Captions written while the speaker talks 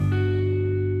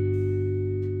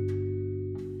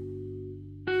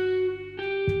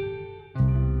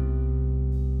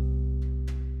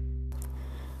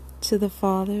To the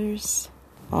fathers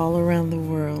all around the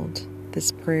world,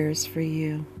 this prayer is for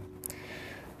you.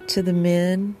 To the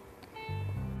men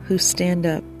who stand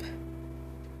up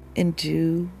and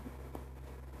do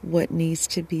what needs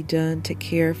to be done to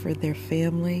care for their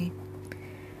family,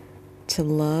 to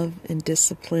love and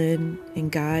discipline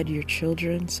and guide your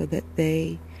children so that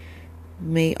they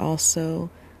may also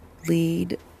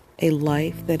lead a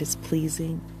life that is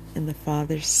pleasing in the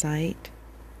Father's sight.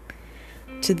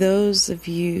 To those of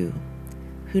you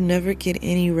who never get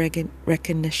any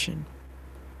recognition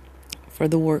for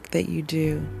the work that you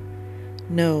do,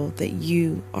 know that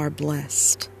you are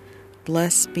blessed.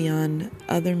 Blessed beyond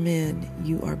other men,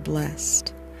 you are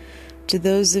blessed. To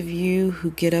those of you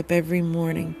who get up every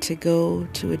morning to go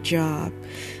to a job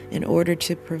in order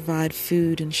to provide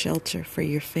food and shelter for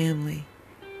your family,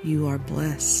 you are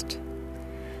blessed.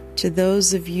 To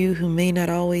those of you who may not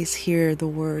always hear the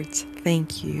words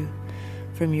 "thank you"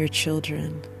 from your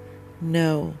children,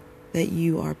 know that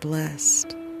you are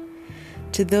blessed.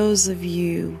 To those of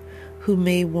you who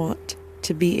may want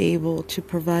to be able to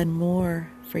provide more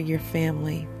for your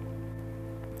family,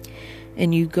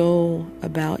 and you go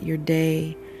about your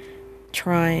day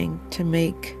trying to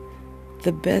make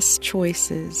the best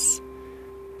choices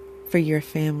for your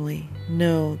family,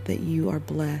 know that you are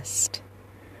blessed.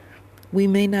 We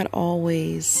may not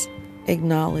always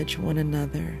acknowledge one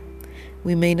another.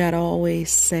 We may not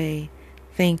always say,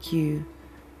 "Thank you,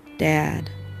 Dad,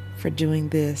 for doing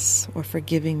this, or for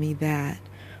giving me that,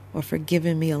 or for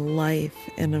giving me a life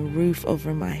and a roof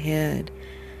over my head."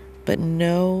 But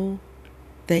know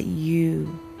that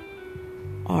you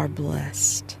are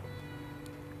blessed.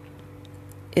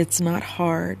 It's not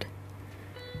hard,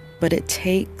 but it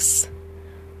takes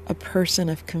a person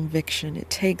of conviction. It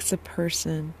takes a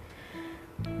person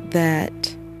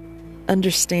that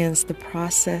understands the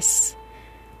process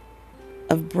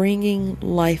of bringing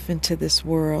life into this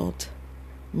world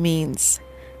means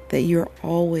that you're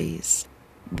always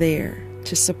there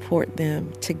to support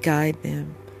them, to guide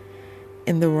them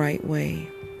in the right way.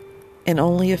 And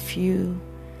only a few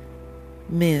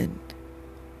men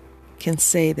can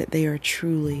say that they are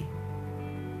truly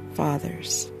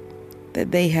fathers,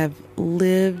 that they have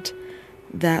lived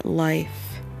that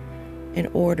life in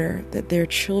order that their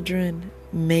children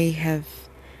may have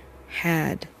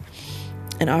had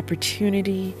an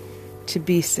opportunity to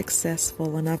be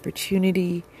successful, an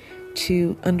opportunity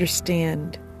to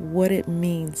understand what it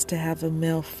means to have a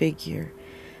male figure,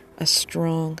 a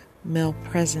strong male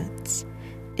presence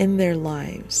in their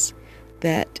lives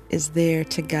that is there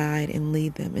to guide and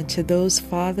lead them. And to those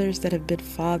fathers that have been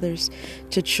fathers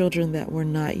to children that were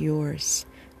not yours,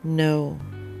 know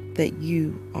that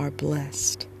you are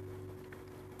blessed.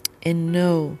 And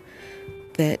know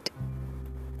that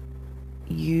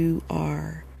you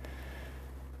are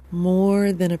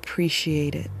more than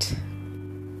appreciated.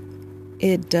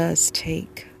 It does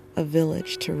take a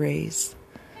village to raise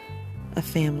a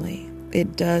family.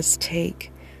 It does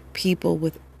take people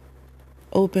with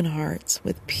open hearts,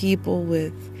 with people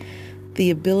with the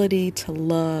ability to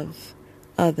love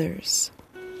others,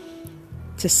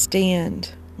 to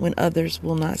stand when others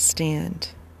will not stand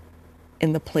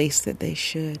in the place that they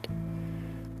should.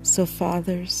 So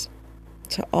fathers,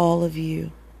 to all of you,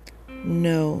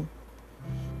 know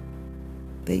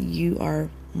that you are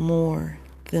more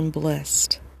than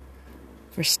blessed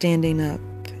for standing up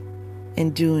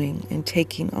and doing and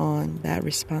taking on that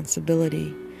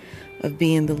responsibility of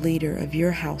being the leader of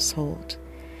your household,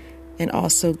 and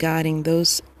also guiding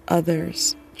those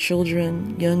others,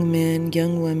 children, young men,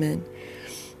 young women,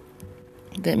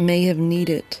 that may have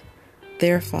needed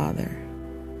their father,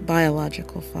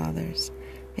 biological fathers,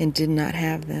 and did not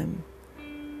have them,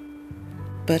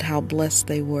 but how blessed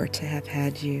they were to have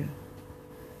had you.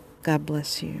 God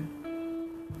bless you.